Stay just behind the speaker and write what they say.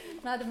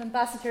Madam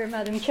Ambassador,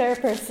 Madam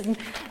Chairperson,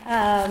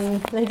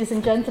 ladies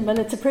and gentlemen,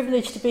 it's a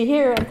privilege to be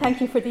here, and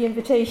thank you for the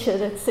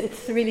invitation.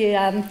 It's really,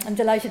 I'm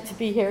delighted to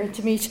be here and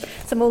to meet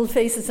some old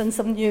faces and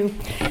some new.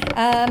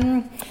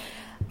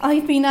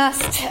 I've been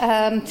asked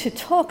to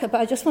talk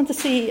about, I just want to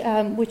see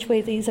which way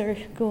these are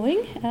going.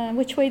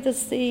 Which way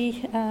does the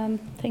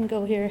thing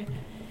go here?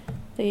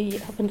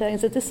 The up and down,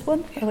 is it this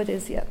one? Oh, it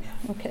is, yeah.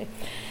 Okay.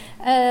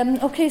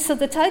 So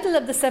the title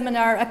of the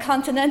seminar, A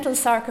Continental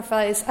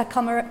Sacrifice, a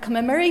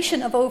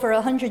commemoration of over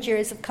 100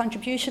 years of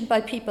contribution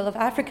by people of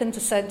African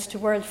descent to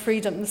world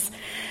freedoms,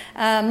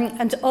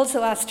 and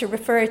also asked to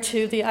refer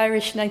to the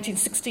Irish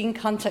 1916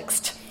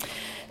 context.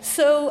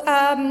 So,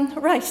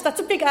 right, that's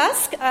a big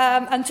ask,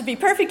 and to be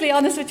perfectly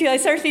honest with you, I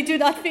certainly do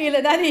not feel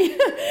in any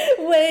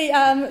way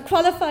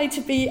qualified to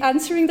be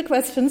answering the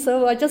question,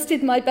 so I just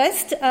did my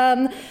best.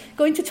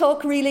 Going to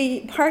talk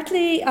really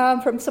partly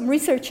from some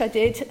research I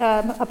did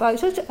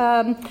about it,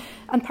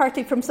 and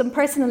partly from some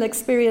personal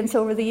experience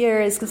over the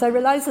years, because I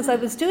realised as I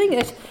was doing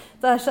it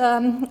that,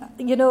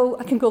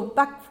 I can go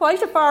back quite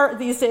far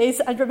these days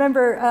and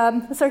remember,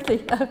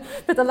 certainly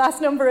for the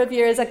last number of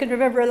years, I can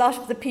remember a lot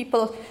of the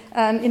people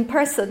in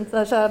person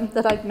that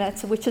I've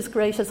met, which is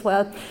great as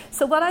well.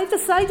 So what I've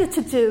decided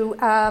to do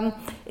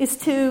is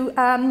to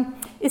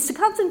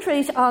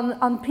concentrate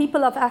on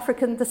people of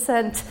African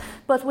descent,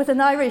 but with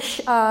an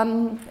Irish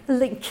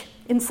link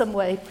in some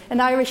way, an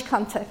Irish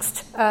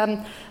context.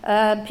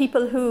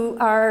 People who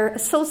are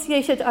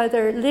associated,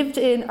 either lived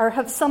in or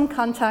have some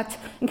contact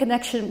and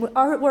connection,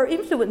 or were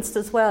influenced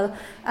as well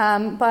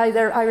by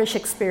their Irish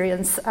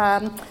experience,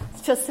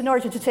 just in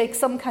order to take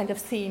some kind of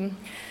theme.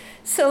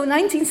 So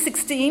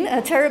 1916,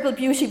 a terrible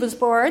beauty was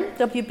born,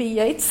 W.B.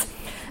 Yeats.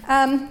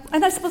 And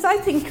I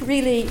think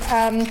really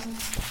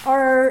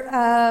our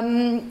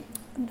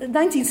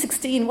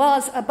 1916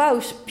 was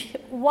about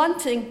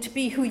wanting to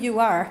be who you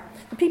are.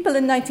 The people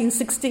in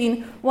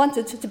 1916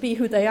 wanted to be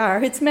who they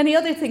are. It's many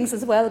other things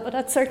as well, but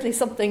that's certainly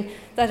something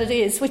that it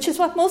is, which is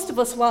what most of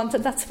us want,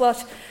 and that's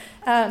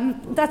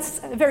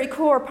a very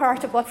core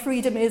part of what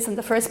freedom is in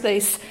the first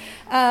place.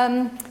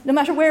 No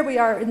matter where we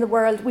are in the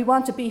world, we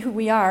want to be who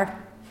we are.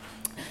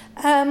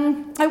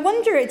 I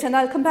wondered, and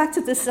I'll come back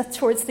to this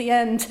towards the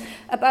end,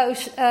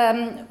 about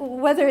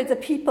whether the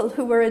people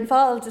who were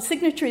involved, the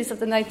signatories of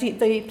the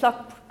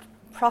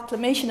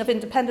Proclamation of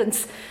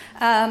Independence,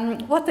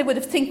 what they would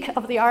have think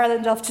of the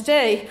Ireland of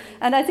today.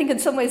 And I think in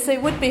some ways they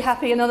would be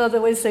happy, and in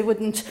other ways they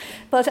wouldn't.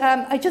 But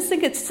I just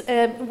think it's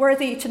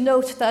worthy to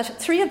note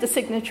that 3 of the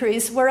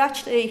signatories were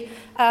actually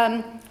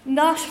were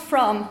not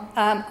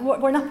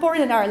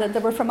born in Ireland,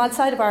 they were from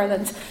outside of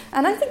Ireland.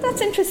 And I think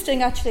that's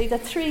interesting, actually,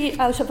 that 3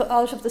 out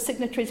of the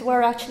signatories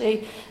were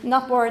actually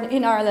not born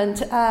in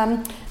Ireland.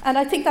 And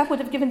I think that would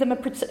have given them a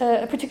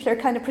particular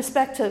kind of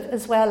perspective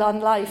as well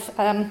on life.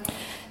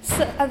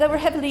 So they were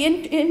heavily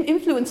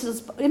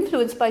influenced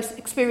by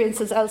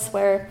experiences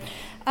elsewhere.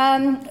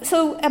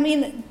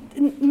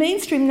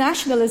 Mainstream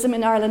nationalism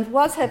in Ireland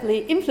was heavily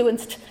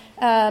influenced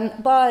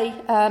by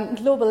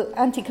global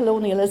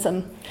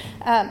anti-colonialism.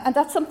 And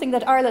that's something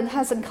that Ireland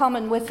has in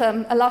common with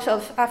a lot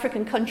of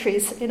African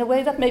countries in a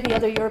way that maybe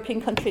other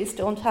European countries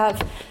don't have.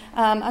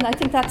 And I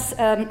think that's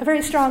a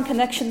very strong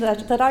connection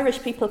that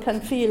Irish people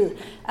can feel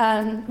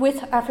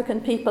with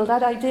African people.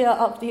 That idea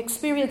of the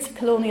experience of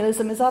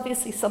colonialism is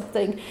obviously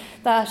something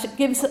that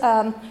gives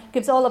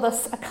all of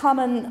us a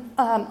common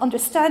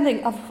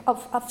understanding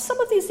of some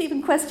of these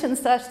even questions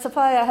that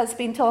Sophia has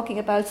been talking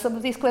about, some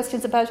of these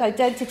questions about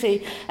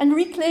identity and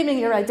reclaiming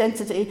your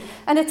identity.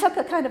 And it took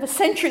a kind of a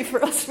century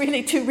for us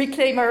really to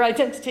reclaim our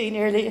identity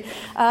nearly.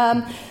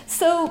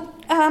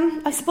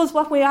 I suppose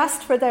what we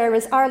asked for there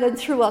is Ireland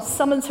through us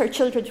summons her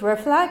children to her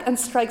flag and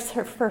strikes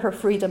her for her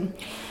freedom.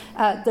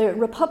 The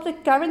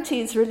Republic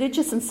guarantees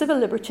religious and civil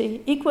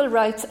liberty, equal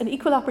rights and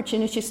equal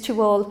opportunities to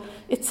all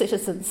its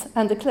citizens,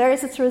 and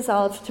declares its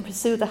resolve to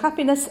pursue the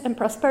happiness and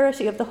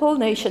prosperity of the whole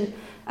nation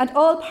and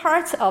all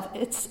parts of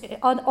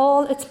on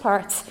all its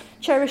parts,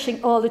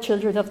 cherishing all the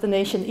children of the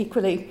nation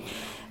equally.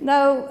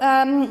 Now,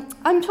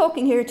 I'm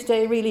talking here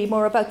today really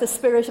more about the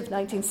spirit of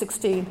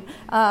 1916.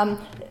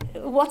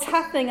 What's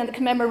happening in the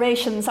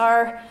commemorations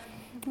are...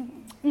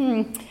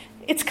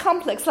 It's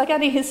complex, like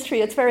any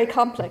history, it's very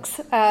complex.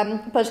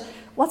 But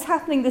what's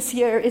happening this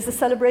year is a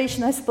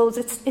celebration, I suppose.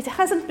 It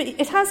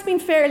has been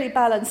fairly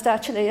balanced,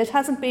 actually. It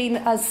hasn't been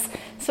as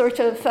sort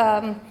of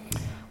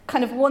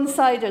kind of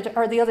one-sided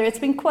or the other. It's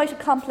been quite a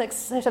complex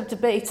set of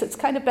debates. It's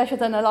kind of better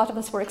than a lot of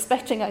us were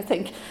expecting, I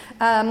think.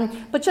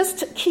 But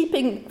just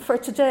keeping for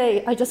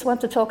today, I just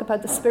want to talk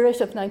about the spirit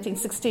of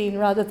 1916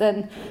 rather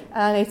than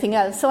anything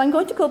else. So I'm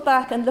going to go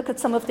back and look at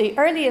some of the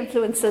early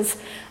influences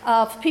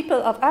of people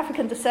of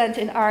African descent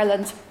in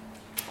Ireland.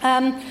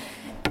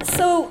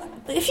 So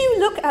if you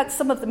look at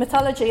some of the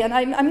mythology, and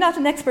I'm not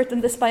an expert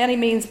in this by any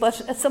means, but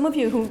some of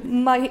you who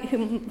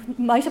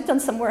might have done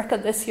some work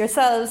on this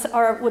yourselves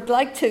or would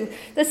like to,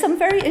 there's some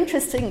very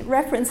interesting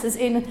references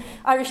in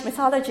Irish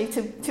mythology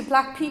to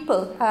black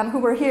people who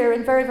were here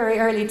in very, very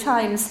early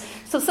times.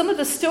 So some of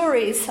the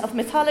stories of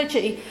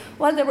mythology,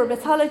 while they were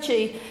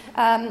mythology,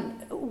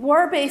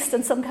 were based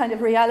on some kind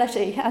of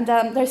reality, and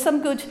there's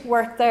some good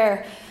work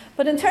there.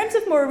 But in terms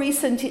of more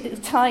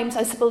recent times,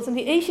 I suppose, in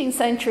the 18th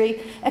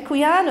century,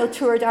 Equiano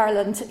toured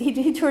Ireland.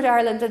 He toured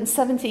Ireland in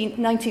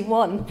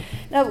 1791.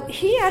 Now,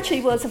 he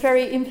actually was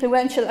very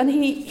influential, and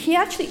he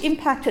actually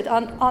impacted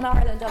on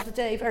Ireland of the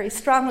day very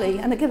strongly.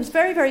 And it was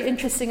very, very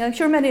interesting. I'm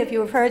sure many of you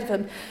have heard of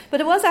him, but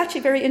it was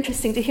actually very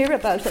interesting to hear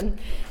about him.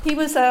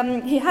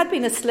 He had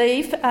been a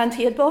slave, and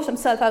he had bought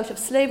himself out of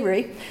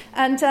slavery,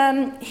 and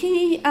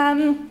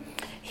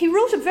he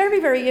wrote a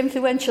very, very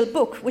influential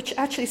book, which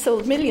actually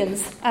sold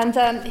millions.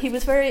 And he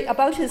was very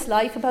about his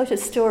life, about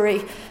his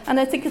story.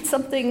 And I think it's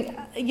something,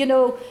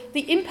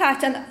 the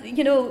impact and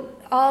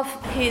of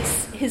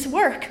his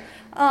work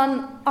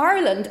on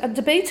Ireland and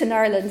debate in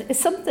Ireland is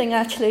something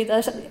actually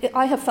that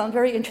I have found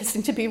very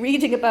interesting to be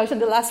reading about in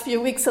the last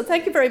few weeks. So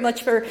thank you very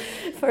much for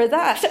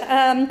that.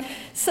 And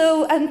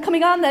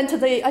coming on then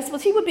to I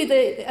suppose he would be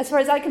as far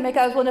as I can make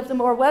out, one of the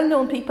more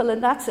well-known people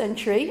in that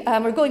century.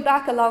 We're going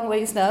back a long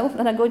ways now,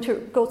 and I'm going to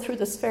go through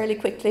this fairly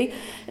quickly.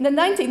 In the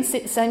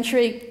 19th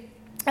century,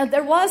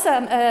 there was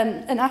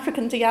an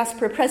African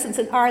diaspora presence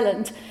in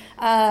Ireland,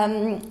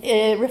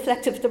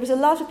 reflective. There was a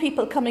lot of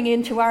people coming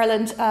into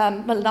Ireland,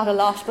 well, not a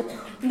lot, but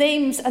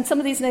names, and some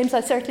of these names I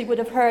certainly would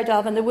have heard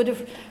of, and they would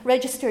have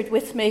registered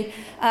with me,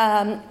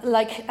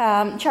 like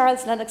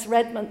Charles Lennox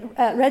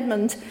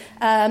Redmond,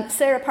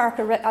 Sarah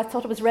Parker, I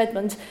thought it was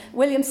Redmond,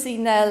 William C.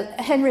 Nell,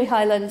 Henry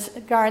Highland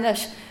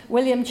Garnett,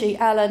 William G.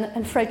 Allen,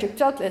 and Frederick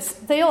Douglass.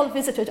 They all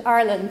visited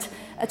Ireland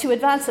to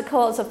advance the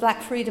cause of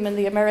black freedom in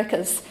the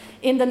Americas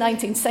in the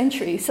 19th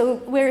century.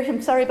 So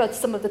I'm sorry about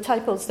some of the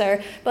typos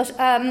there, but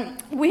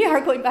we are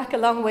going back a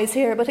long ways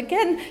here. But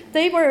again,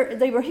 they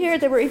were here,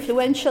 they were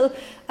influential.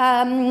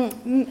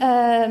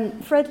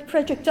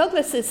 Frederick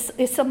Douglass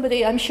is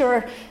somebody I'm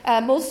sure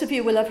most of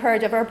you will have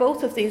heard of, or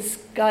both of these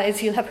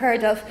guys you'll have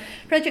heard of.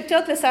 Frederick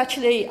Douglass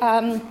actually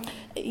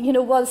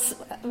was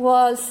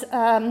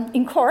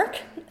in Cork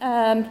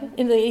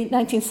in the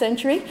 19th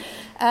century.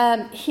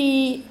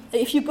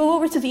 If you go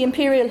over to the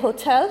Imperial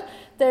Hotel,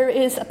 there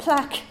is a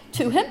plaque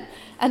to him,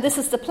 and this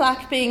is the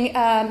plaque being,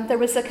 there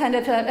was a kind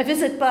of a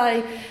visit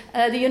by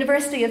the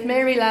University of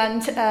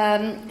Maryland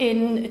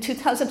in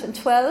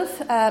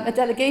 2012, a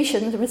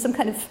delegation. There was some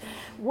kind of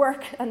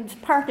work and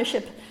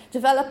partnership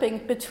developing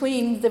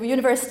between the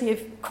University of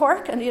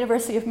Cork and the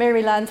University of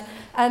Maryland,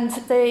 and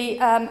they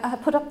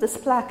put up this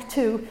plaque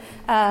to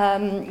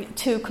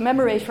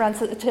commemorate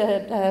Frederick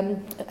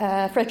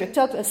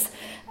Douglass.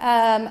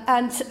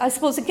 And I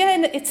suppose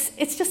again,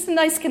 it's just a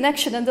nice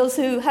connection. And those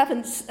who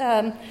haven't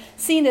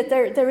seen it,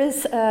 there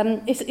is.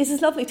 It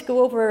is lovely to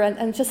go over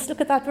and just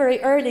look at that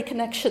very early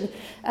connection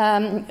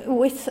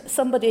with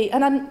somebody.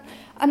 And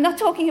I'm not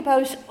talking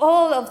about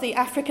all of the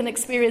African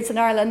experience in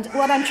Ireland.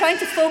 What I'm trying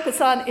to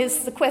focus on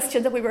is the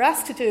question that we were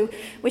asked to do,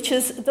 which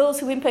is those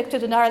who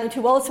impacted in Ireland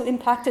who also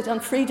impacted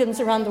on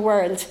freedoms around the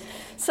world.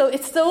 So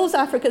it's those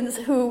Africans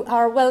who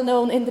are well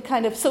known in the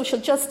kind of social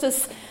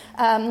justice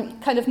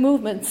kind of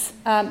movements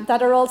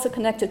that are also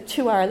connected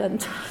to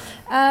Ireland.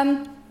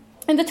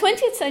 In the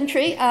 20th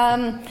century,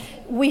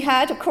 we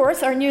had, of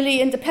course, our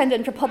newly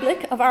independent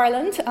Republic of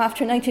Ireland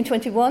after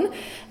 1921.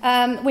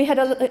 We had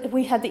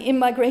the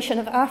immigration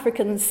of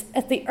Africans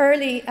at the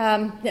early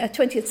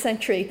 20th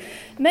century,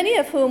 many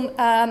of whom,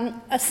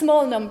 a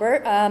small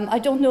number, I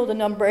don't know the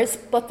numbers,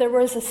 but there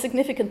was a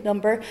significant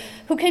number,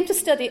 who came to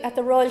study at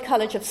the Royal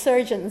College of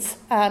Surgeons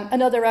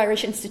and other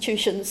Irish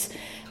institutions.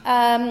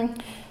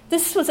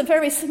 This was a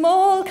very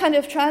small kind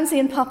of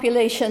transient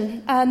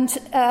population, and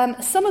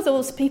some of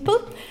those people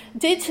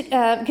did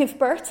give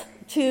birth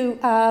to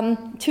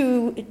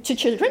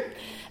children,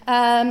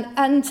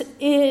 and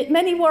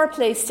many were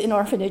placed in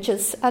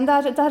orphanages, and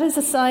that is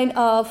a sign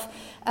of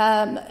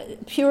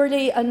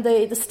purely and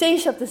the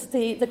state of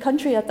the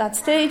country at that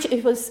stage.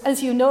 It was,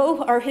 as you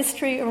know, our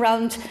history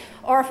around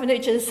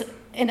orphanages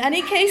in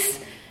any case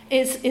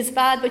is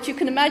bad, but you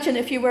can imagine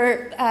if you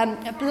were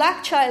a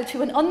black child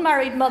to an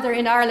unmarried mother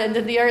in Ireland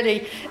in the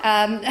early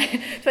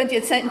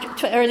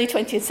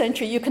 20th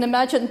century, you can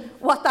imagine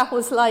what that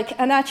was like.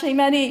 And actually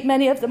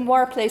many of them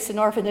were placed in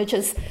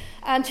orphanages.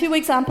 And two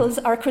examples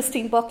are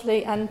Christine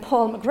Buckley and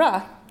Paul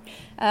McGrath.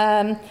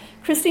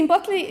 Christine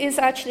Buckley is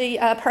actually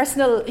a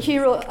personal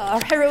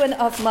heroine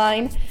of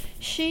mine.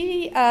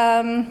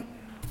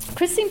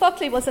 Christine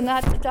Buckley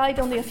died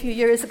only a few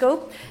years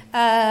ago.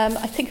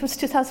 I think it was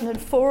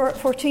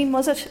 2014,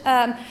 was it?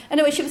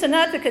 Anyway, she was an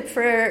advocate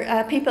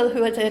for people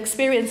who had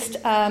experienced,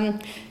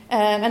 and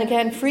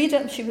again,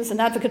 freedom. She was an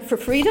advocate for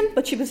freedom,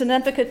 but she was an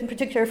advocate in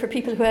particular for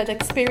people who had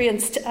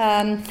experienced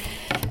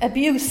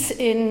abuse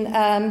in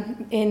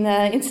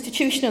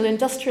institutional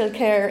industrial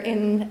care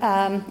in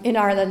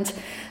Ireland.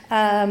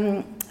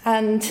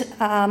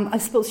 I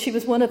suppose she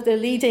was one of the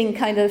leading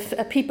kind of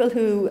people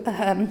who,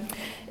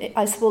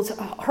 I suppose,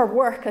 her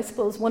work,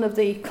 one of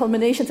the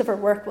culminations of her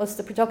work was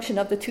the production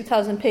of the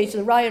 2,000-page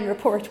Orion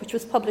Report, which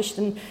was published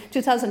in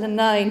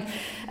 2009,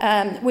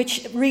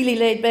 which really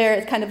laid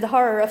bare kind of the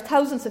horror of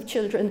thousands of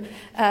children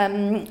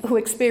who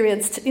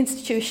experienced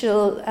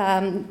institutional,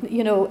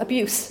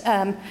 abuse.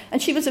 And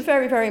she was a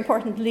very, very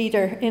important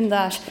leader in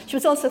that. She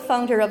was also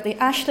founder of the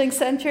Ashling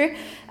Centre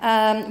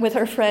with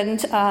her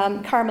friend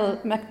Carmel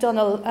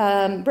MacDonnell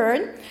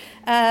Byrne.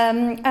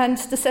 And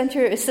the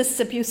centre assists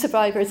abuse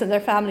survivors and their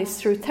families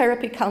through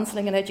therapy,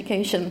 counselling and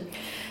education.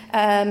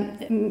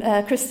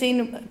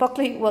 Christine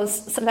Buckley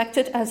was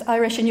selected as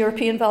Irish and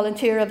European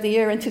Volunteer of the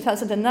Year in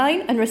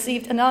 2009 and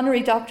received an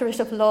honorary doctorate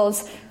of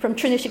laws from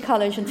Trinity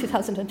College in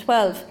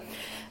 2012.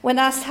 When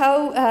asked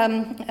how,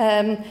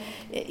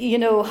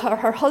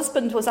 her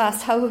husband was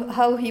asked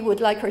how he would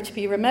like her to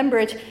be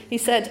remembered, he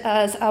said,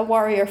 as a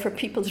warrior for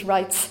people's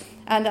rights.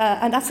 And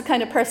that's the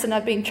kind of person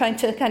I've been trying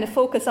to kind of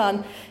focus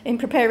on in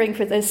preparing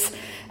for this.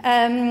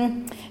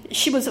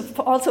 She was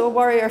also a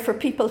warrior for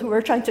people who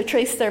were trying to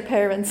trace their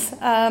parents.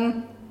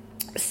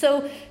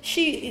 So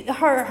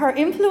her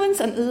influence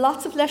and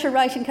lots of letter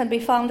writing can be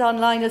found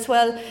online as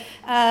well.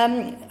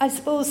 I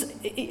suppose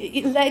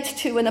it led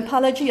to an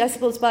apology, I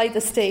suppose, by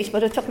the state,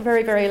 but it took a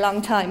very, very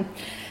long time.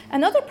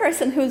 Another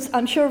person who's,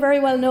 I'm sure, very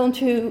well known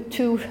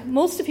to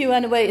most of you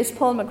anyway is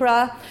Paul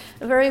McGrath,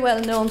 a very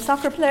well-known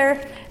soccer player.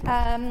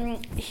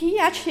 He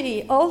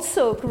actually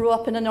also grew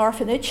up in an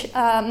orphanage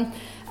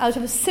out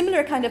of a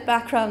similar kind of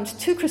background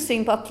to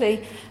Christine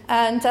Buckley.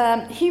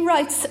 And he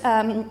writes,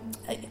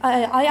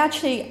 I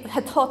actually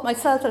had thought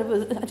myself that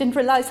I didn't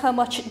realise how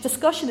much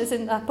discussion is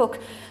in that book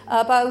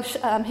about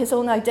his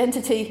own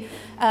identity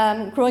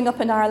growing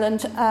up in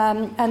Ireland,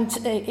 and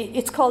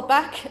it's called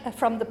Back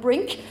from the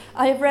Brink.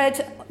 I have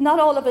read not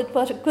all of it,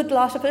 but a good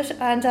lot of it,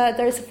 and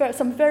there's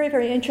some very,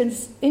 very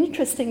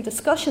interesting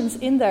discussions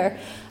in there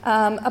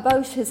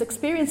about his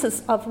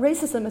experiences of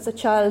racism as a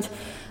child,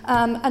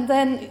 and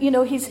then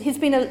he's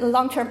been a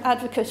long-term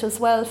advocate as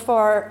well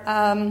for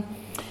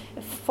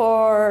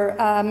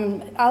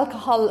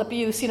alcohol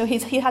abuse.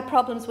 He had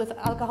problems with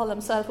alcohol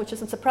himself, which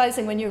isn't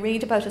surprising when you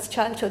read about his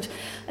childhood.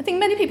 I think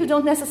many people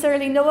don't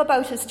necessarily know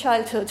about his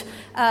childhood.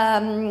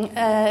 And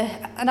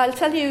I'll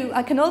tell you,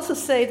 I can also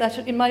say that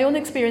in my own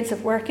experience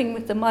of working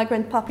with the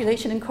migrant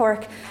population in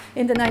Cork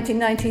in the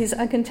 1990s,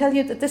 I can tell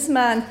you that this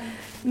man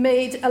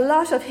made a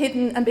lot of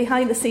hidden and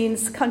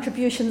behind-the-scenes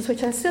contributions,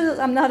 which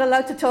I'm not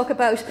allowed to talk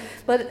about,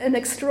 but an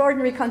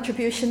extraordinary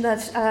contribution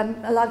that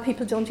a lot of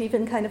people don't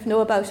even kind of know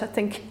about, I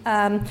think.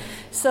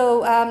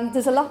 So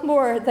there's a lot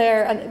more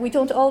there, and we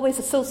don't always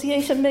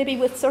associate him maybe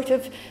with sort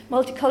of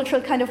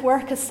multicultural kind of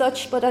work as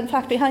such, but in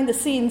fact, behind the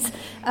scenes,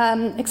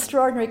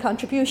 extraordinary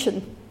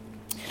contribution.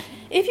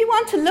 If you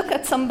want to look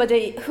at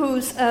somebody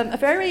who's a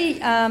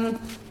very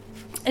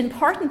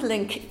important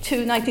link to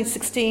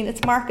 1916,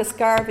 it's Marcus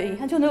Garvey.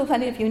 I don't know if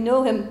any of you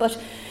know him, but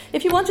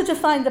if you wanted to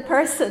find the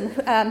person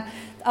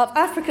of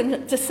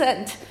African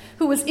descent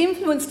who was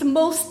influenced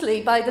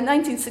mostly by the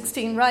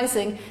 1916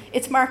 Rising,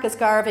 it's Marcus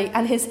Garvey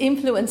and his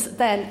influence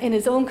then in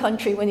his own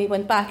country when he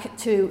went back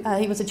to,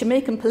 he was a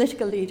Jamaican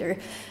political leader.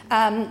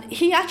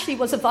 He actually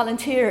was a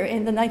volunteer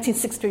in the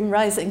 1916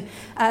 Rising,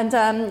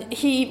 and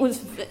he was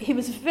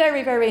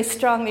very, very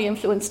strongly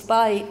influenced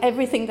by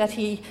everything that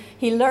he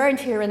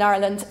learned here in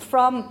Ireland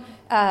from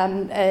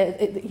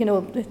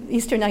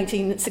Easter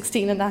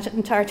 1916 and that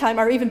entire time,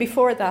 or even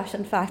before that,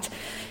 in fact.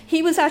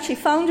 He was actually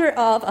founder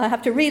of, I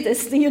have to read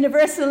this, the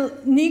Universal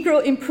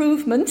Negro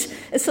Improvement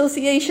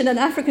Association and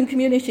African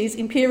Communities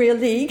Imperial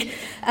League,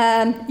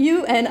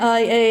 UNIA-ACL,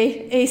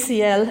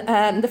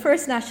 the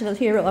first national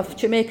hero of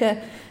Jamaica,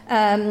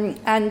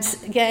 and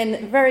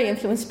again, very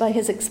influenced by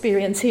his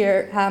experience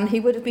here.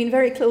 He would have been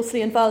very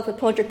closely involved with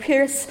Padraig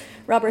Pearse,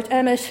 Robert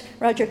Emmet,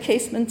 Roger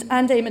Casement,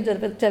 and Eamon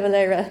de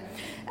Valera.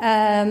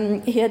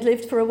 He had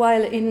lived for a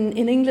while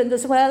in England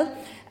as well.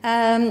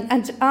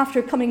 And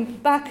after going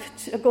back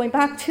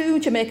to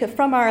Jamaica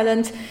from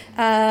Ireland,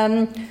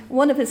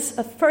 one of his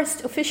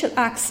first official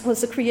acts was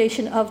the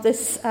creation of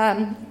this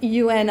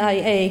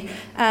UNIA.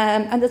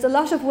 And there's a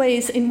lot of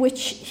ways in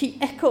which he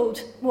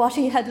echoed what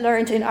he had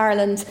learned in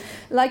Ireland.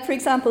 Like, for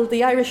example,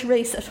 the Irish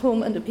race at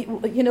home. And,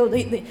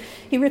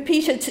 he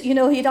repeated,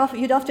 you'd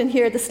often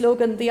hear the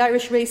slogan, the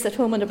Irish race at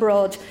home and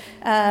abroad.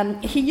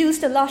 He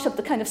used a lot of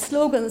the kind of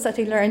slogans that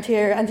he learned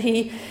here. And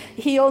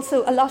he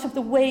also, a lot of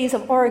the ways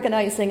of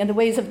organising and the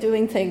ways of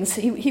doing things.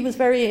 He was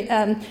very,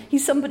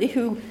 he's somebody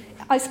who,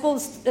 I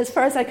suppose, as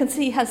far as I can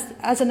see, has,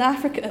 as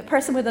a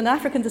person with an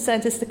African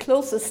descent, is the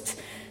closest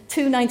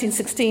to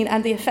 1916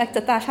 and the effect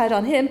that had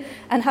on him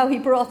and how he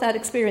brought that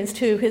experience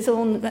to his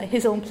own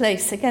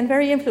place. Again,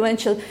 very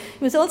influential.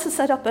 He was also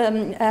set up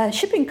a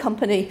shipping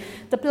company,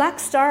 the Black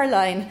Star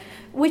Line,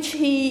 which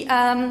he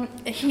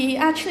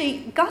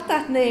actually got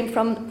that name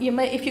from,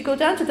 if you go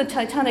down to the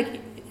Titanic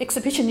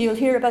exhibition, you'll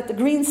hear about the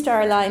Green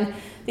Star Line,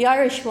 the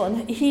Irish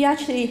one, he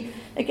actually,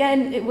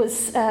 again, he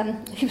was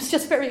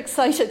just very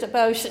excited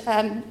about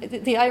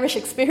the Irish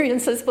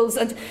experience, I suppose.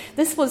 And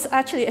this was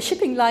actually a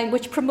shipping line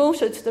which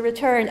promoted the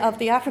return of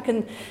the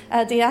African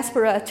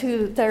diaspora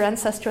to their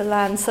ancestral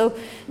land. So,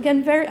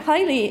 again, very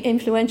highly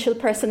influential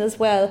person as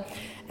well.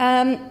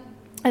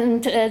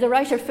 And the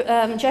writer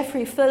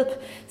Geoffrey Philp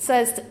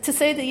says, to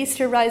say the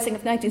Easter Rising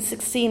of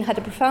 1916 had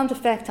a profound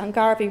effect on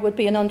Garvey would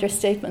be an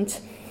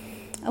understatement.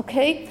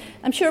 Okay,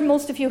 I'm sure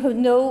most of you who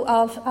know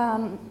of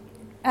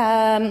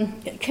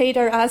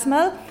Kader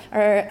Asmal,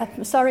 or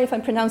I'm sorry if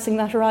I'm pronouncing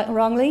that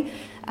wrongly.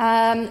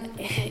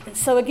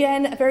 So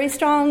again, a very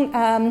strong,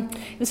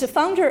 he was the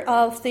founder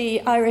of the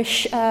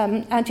Irish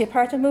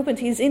anti-apartheid movement.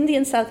 He's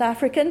Indian, South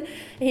African.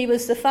 He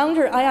was the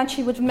founder. I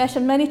actually would have met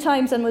him many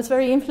times and was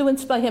very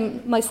influenced by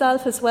him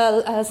myself as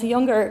well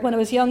when I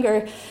was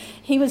younger.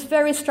 He was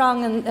very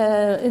strong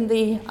in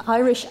the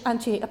Irish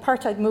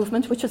anti-apartheid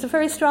movement, which was a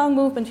very strong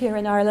movement here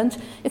in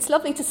Ireland. It's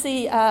lovely to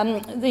see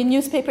the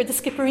newspaper, the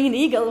Skippereen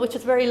Eagle, which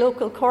is a very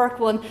local Cork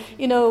one,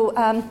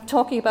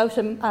 talking about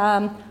him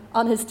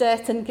on his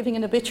death and giving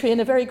an obituary,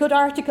 and a very good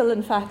article,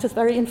 in fact, it's a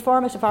very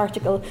informative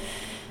article.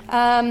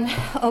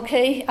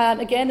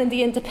 Again, in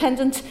The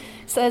Independent,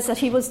 says that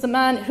he was the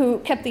man who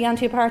kept the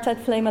anti-apartheid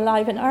flame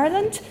alive in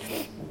Ireland.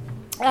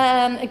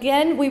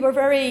 Again, we were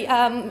very,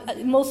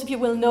 most of you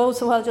will know,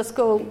 so I'll just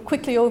go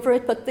quickly over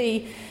it, but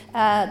the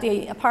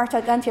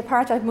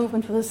anti-apartheid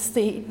movement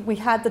we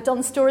had the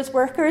Dunn Stores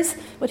workers,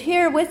 but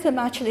here with him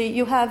actually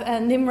you have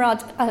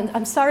Nimrod, and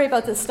I'm sorry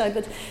about this now,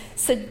 but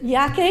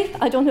Sidiake,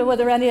 I don't know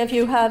whether any of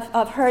you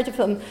have heard of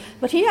him,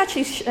 but he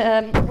actually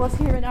was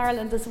here in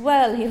Ireland as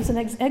well. He was an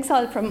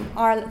exile from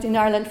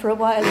Ireland for a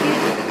while.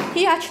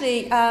 He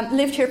actually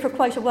lived here for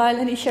quite a while,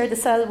 and he shared a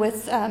cell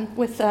with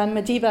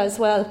Madiba as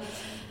well.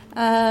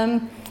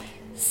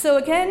 So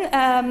again,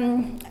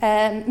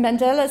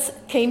 Mandela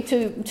came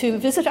to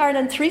visit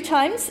Ireland 3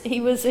 times. He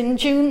was in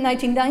June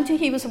 1990,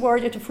 he was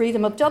awarded the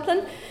Freedom of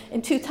Dublin.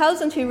 In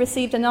 2000, he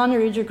received an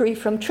honorary degree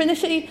from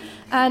Trinity.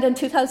 And in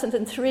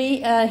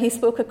 2003, he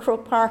spoke at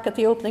Croke Park at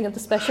the opening of the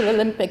Special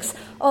Olympics,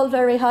 all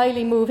very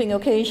highly moving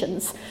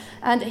occasions.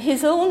 And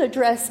his own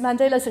address,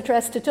 Mandela's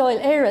address to Dáil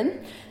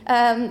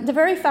Éireann, the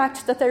very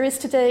fact that there is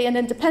today an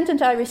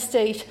independent Irish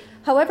state,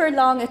 however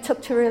long it took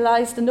to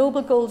realise the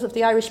noble goals of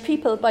the Irish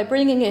people by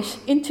bringing it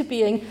into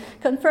being,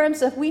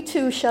 confirms that we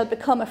too shall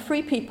become a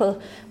free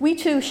people. We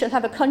too shall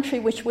have a country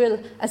which will,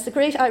 as the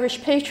great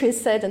Irish patriot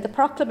said in the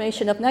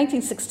proclamation of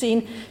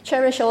 1916,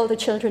 cherish all the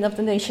children of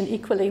the nation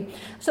equally.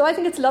 So I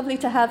think it's lovely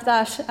to have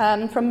that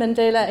from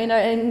Mandela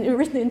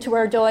written into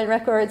our Dáil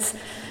records.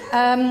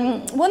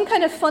 One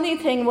kind of funny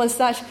thing was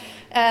that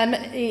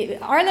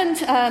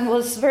Ireland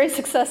was very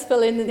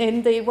successful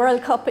in the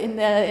World Cup.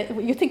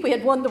 You think we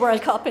had won the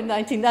World Cup in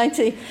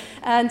 1990,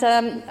 and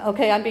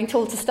I'm being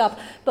told to stop.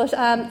 But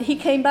he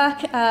came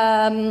back.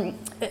 The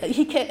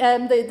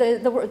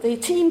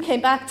team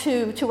came back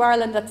to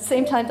Ireland at the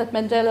same time that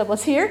Mandela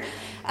was here,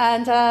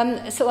 and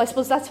so I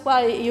suppose that's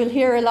why you'll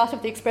hear a lot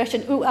of the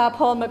expression "Ooh,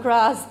 Paul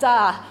McGrath's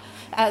da."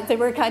 They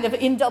were kind of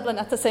in Dublin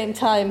at the same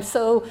time.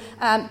 So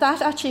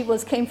that actually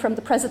came from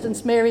the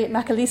President Mary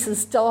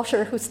McAleese's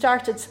daughter, who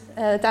started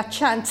that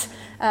chant,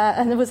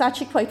 and it was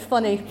actually quite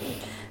funny.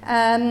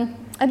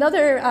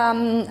 Another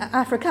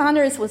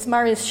Afrikaners was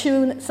Marius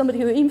Schoen, somebody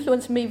who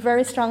influenced me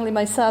very strongly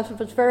myself,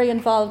 was very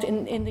involved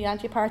in the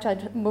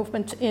anti-apartheid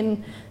movement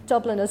in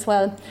Dublin as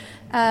well.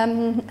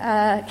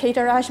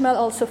 Kader Asmal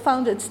also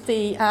founded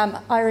the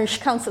Irish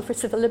Council for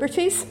Civil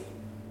Liberties.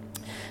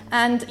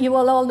 And you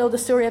will all know the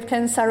story of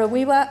Ken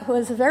Saro-Wiwa, who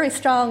has a very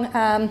strong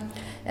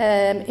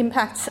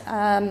impact,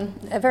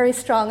 very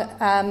strong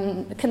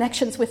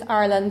connections with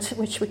Ireland,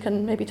 which we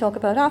can maybe talk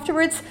about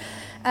afterwards.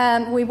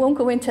 We won't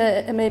go into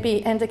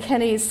maybe Enda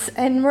Kenny's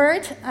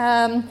N-word,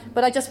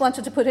 but I just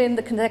wanted to put in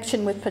the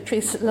connection with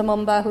Patrice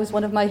Lumumba, who's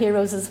one of my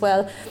heroes as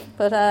well.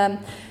 But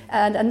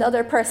and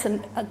another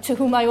person to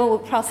whom I owe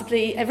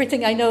possibly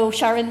everything I know,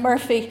 Sharon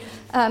Murphy,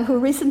 who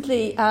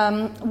recently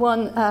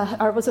won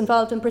or was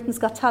involved in Britain's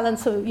Got Talent,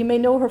 so you may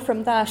know her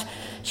from that.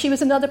 She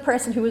was another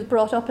person who was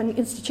brought up in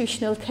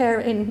institutional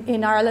care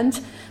in Ireland.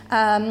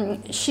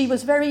 She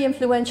was very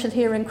influential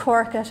here in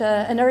Cork at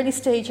an early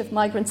stage of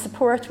migrant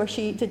support, where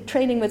she did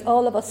training with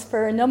all of us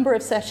for a number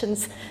of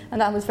sessions, and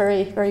that was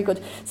very, very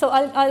good. So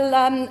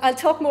I'll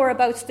talk more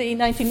about the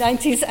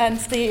 1990s and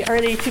the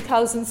early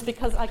 2000s,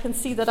 because I can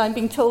see that I'm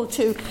being told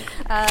to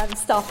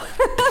stop.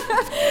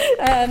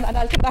 And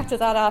I'll come back to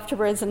that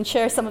afterwards and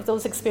share some of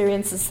those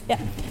experiences. Yeah,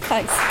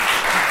 thanks.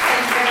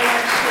 Thank you very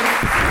much.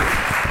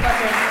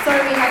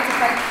 Sorry we had to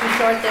cut you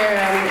short there,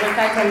 we're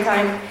tight on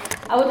time.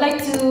 I would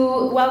like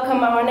to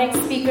welcome our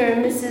next speaker,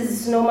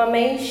 Mrs. Noma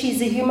May.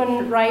 She's a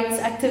human rights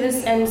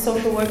activist and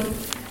social work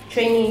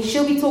trainee.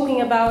 She'll be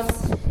talking about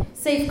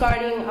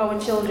safeguarding our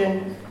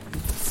children.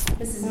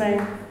 Mrs.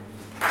 May.